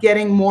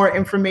getting more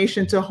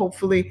information to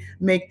hopefully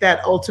make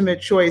that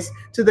ultimate choice.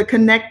 To the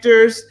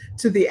connectors,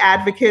 to the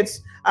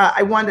advocates,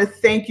 I want to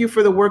thank you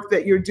for the work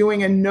that you're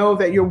doing and know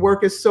that your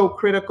work is so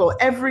critical.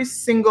 Every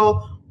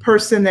single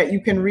person that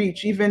you can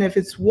reach, even if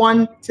it's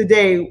one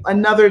today,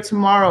 another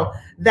tomorrow,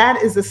 that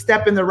is a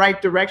step in the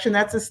right direction.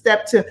 That's a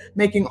step to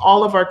making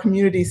all of our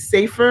communities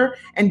safer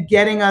and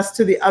getting us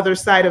to the other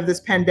side of this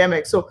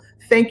pandemic. So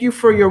thank you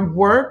for your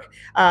work.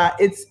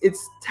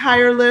 It's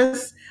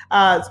tireless.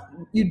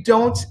 You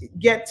don't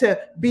get to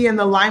be in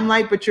the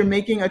limelight, but you're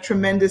making a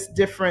tremendous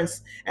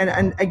difference.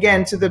 And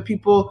again, to the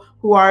people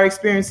who are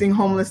experiencing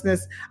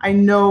homelessness, I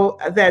know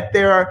that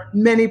there are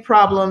many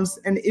problems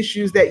and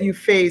issues that you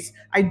face.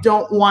 I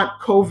don't want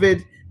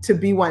COVID to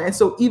be one. And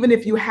so even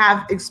if you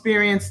have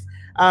experienced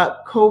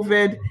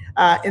COVID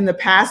in the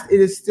past, it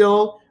is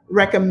still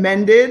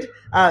recommended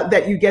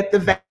that you get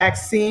the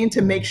vaccine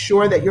to make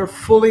sure that you're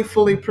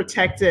fully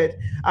protected.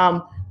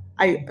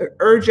 I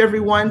urge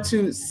everyone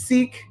to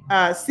seek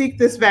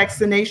this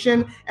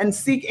vaccination and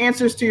seek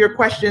answers to your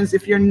questions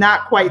if you're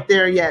not quite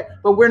there yet.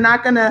 But we're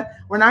not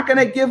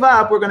gonna give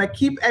up. We're gonna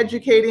keep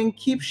educating,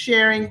 keep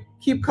sharing,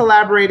 keep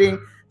collaborating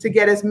to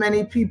get as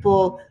many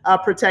people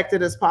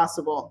protected as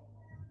possible.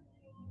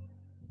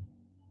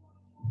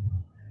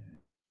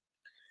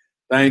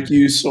 Thank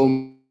you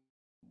so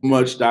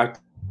much, Dr.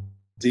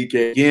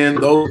 Ezike. Again,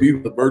 those of you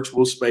in the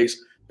virtual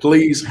space,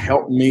 please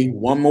help me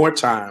one more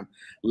time.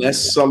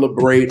 Let's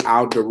celebrate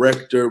our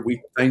director.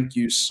 We thank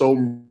you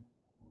so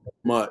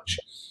much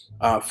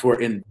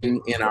for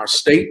investing in our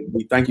state.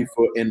 We thank you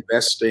for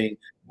investing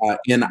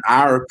in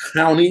our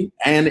county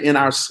and in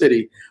our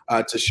city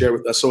to share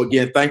with us. So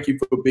again, thank you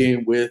for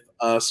being with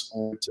us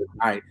on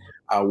tonight.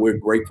 We're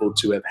grateful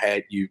to have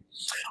had you.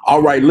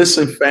 All right,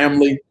 listen,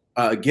 family.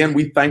 Again,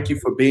 we thank you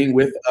for being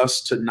with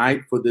us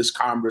tonight for this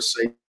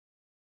conversation.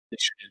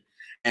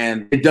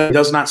 And it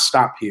does not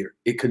stop here.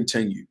 It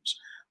continues.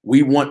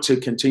 We want to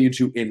continue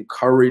to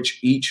encourage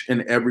each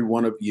and every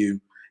one of you.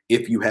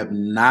 If you have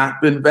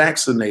not been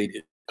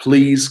vaccinated,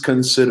 please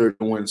consider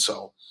doing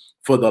so.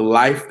 For the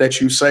life that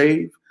you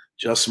save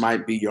just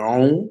might be your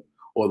own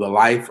or the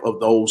life of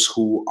those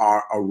who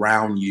are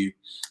around you.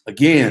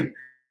 Again,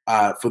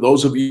 for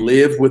those of you who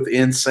live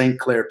within St.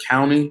 Clair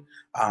County,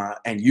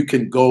 and you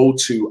can go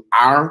to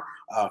our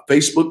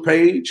Facebook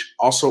page,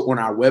 also on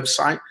our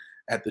website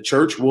at the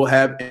church. We'll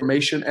have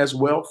information as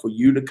well for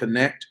you to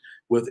connect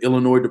with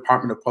Illinois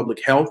Department of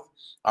Public Health,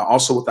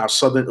 also with our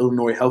Southern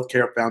Illinois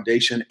Healthcare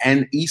Foundation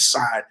and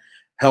Eastside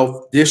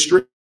Health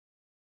District.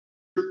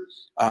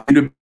 To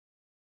be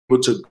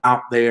able to go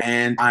out there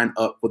and sign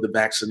up for the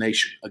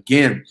vaccination.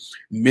 Again,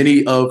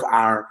 many of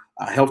our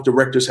health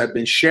directors have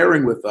been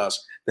sharing with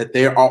us that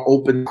there are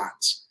open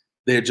spots.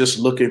 They're just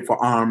looking for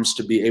arms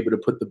to be able to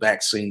put the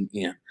vaccine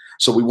in.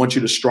 So we want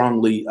you to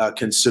strongly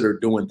consider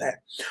doing that.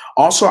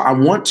 Also, I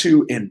want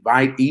to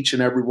invite each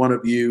and every one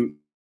of you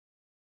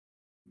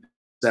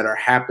that are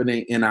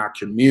happening in our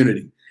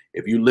community.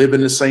 If you live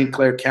in the St.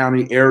 Clair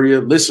County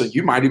area, listen,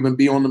 you might even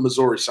be on the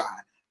Missouri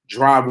side.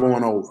 Drive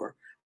on over.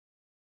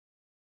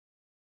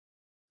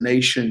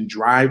 Nation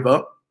Drive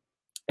Up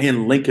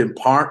in Lincoln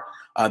Park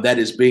that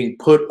is being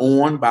put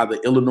on by the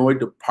Illinois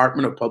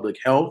Department of Public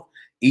Health,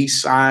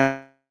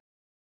 Eastside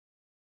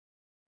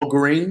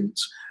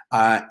Greens,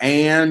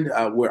 and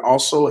we're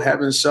also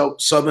having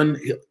Southern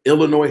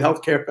Illinois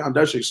Healthcare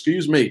Foundation,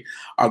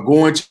 are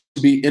going to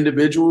be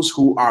individuals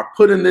who are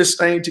putting this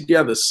thing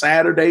together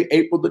Saturday,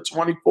 April the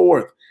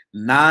 24th,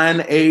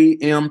 9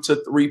 a.m.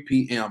 to 3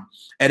 p.m.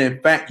 And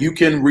in fact, you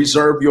can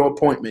reserve your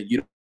appointment.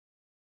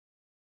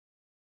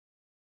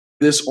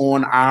 This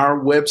on our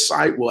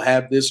website. We'll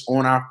have this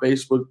on our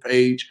Facebook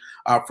page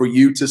for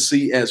you to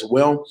see as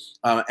well.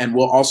 And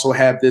we'll also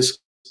have this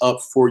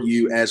up for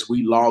you as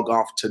we log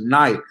off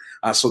tonight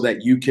so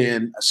that you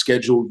can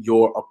schedule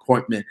your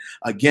appointment.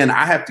 Again,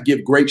 I have to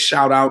give great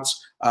shout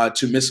outs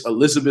to Miss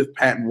Elizabeth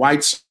Patton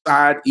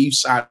Whiteside,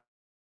 Eastside.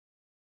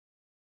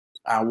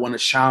 I want to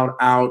shout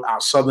out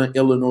our Southern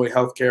Illinois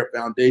Healthcare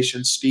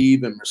Foundation,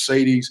 Steve and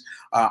Mercedes,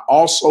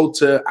 also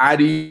to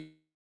ID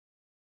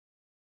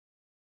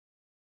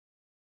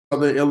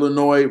Southern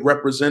Illinois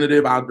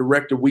representative, our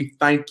director. We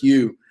thank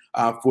you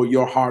for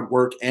your hard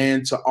work,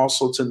 and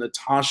also to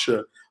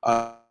Natasha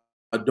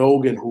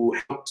Dogan, who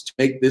helped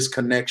make this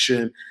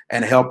connection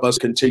and help us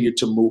continue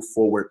to move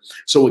forward.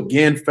 So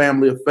again,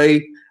 family of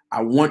faith,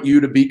 I want you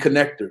to be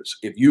connectors.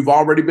 If you've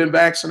already been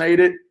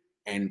vaccinated,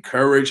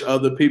 encourage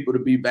other people to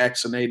be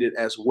vaccinated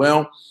as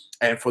well.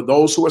 And for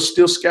those who are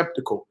still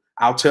skeptical,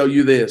 I'll tell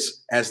you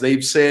this, as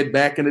they've said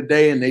back in the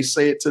day, and they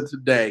say it to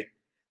today,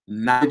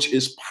 knowledge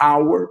is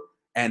power.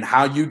 And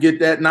how you get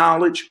that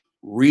knowledge?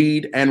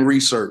 Read and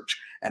research.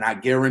 And I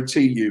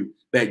guarantee you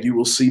that you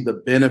will see the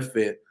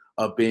benefit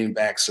of being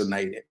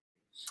vaccinated.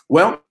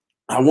 Well,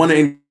 I want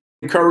to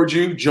encourage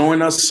you,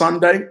 join us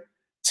Sunday,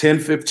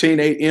 10:15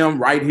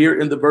 a.m. right here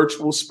in the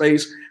virtual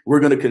space.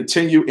 We're going to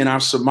continue in our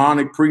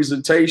sermonic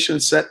presentation,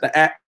 set the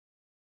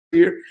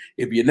atmosphere.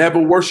 If you never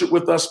worshiped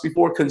with us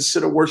before,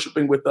 consider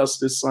worshiping with us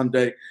this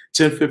Sunday,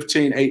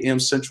 10:15 a.m.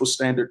 Central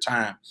Standard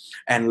Time.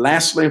 And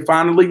lastly and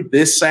finally,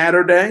 this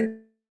Saturday,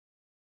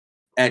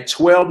 at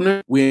 12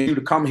 noon, we need you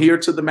to come here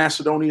to the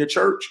Macedonia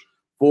Church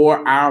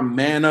for our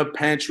Manna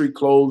Pantry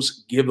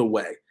Clothes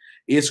giveaway.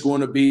 It's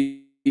going to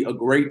be a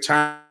great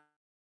time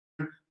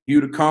for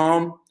you to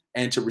come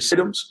and to receive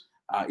them.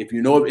 If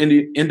you know of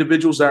any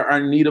individuals that are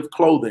in need of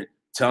clothing,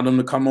 tell them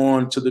to come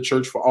on to the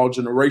Church for All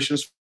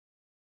Generations.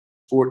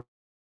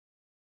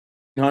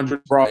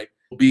 1400 Friday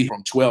will be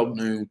from 12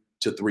 noon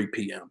to 3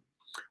 p.m.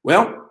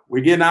 Well,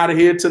 we're getting out of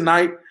here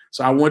tonight,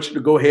 so I want you to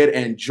go ahead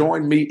and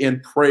join me in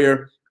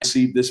prayer.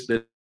 Receive this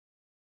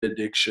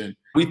benediction.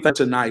 We thank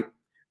tonight.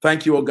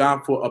 Thank you, oh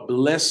God, for a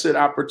blessed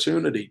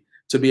opportunity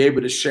to be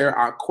able to share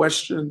our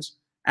questions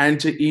and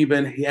to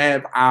even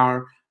have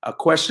our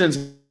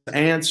questions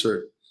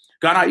answered.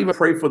 God, I even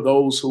pray for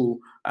those who,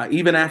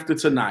 even after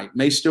tonight,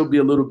 may still be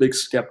a little bit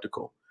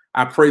skeptical.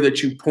 I pray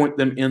that you point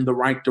them in the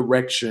right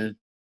direction,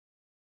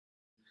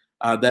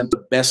 that's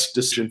the best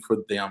decision for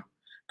them.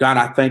 God,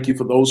 I thank you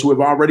for those who have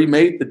already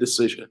made the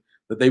decision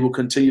that they will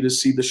continue to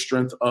see the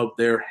strength of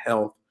their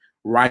health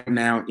right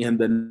now in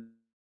the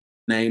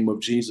name of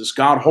Jesus.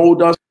 God,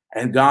 hold us,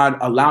 and God,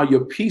 allow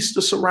your peace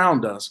to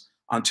surround us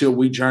until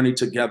we journey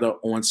together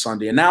on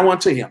Sunday. And now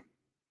unto him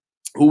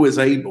who is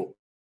able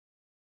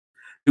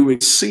to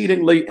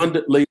exceedingly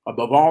abundantly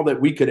above all that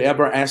we could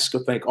ever ask or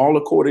think, all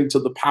according to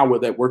the power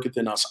that worketh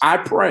in us. I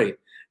pray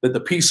that the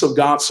peace of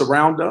God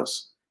surround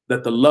us,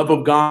 that the love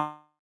of God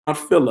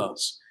fill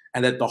us,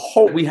 and that the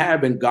hope we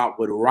have in God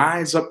would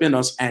rise up in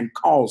us and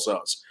cause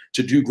us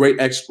to do great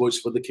exploits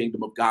for the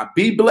kingdom of God.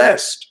 Be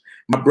blessed,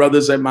 my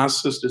brothers and my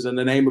sisters, in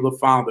the name of the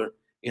Father,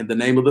 in the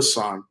name of the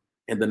Son,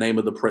 in the name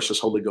of the precious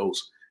Holy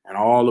Ghost. And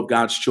all of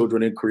God's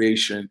children in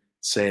creation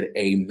said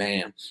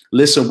amen.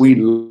 Listen, we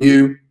love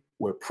you.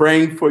 We're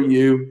praying for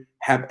you.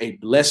 Have a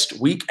blessed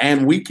week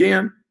and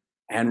weekend.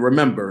 And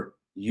remember,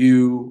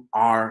 you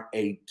are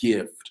a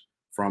gift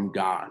from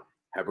God.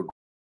 Have a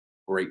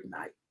great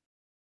night.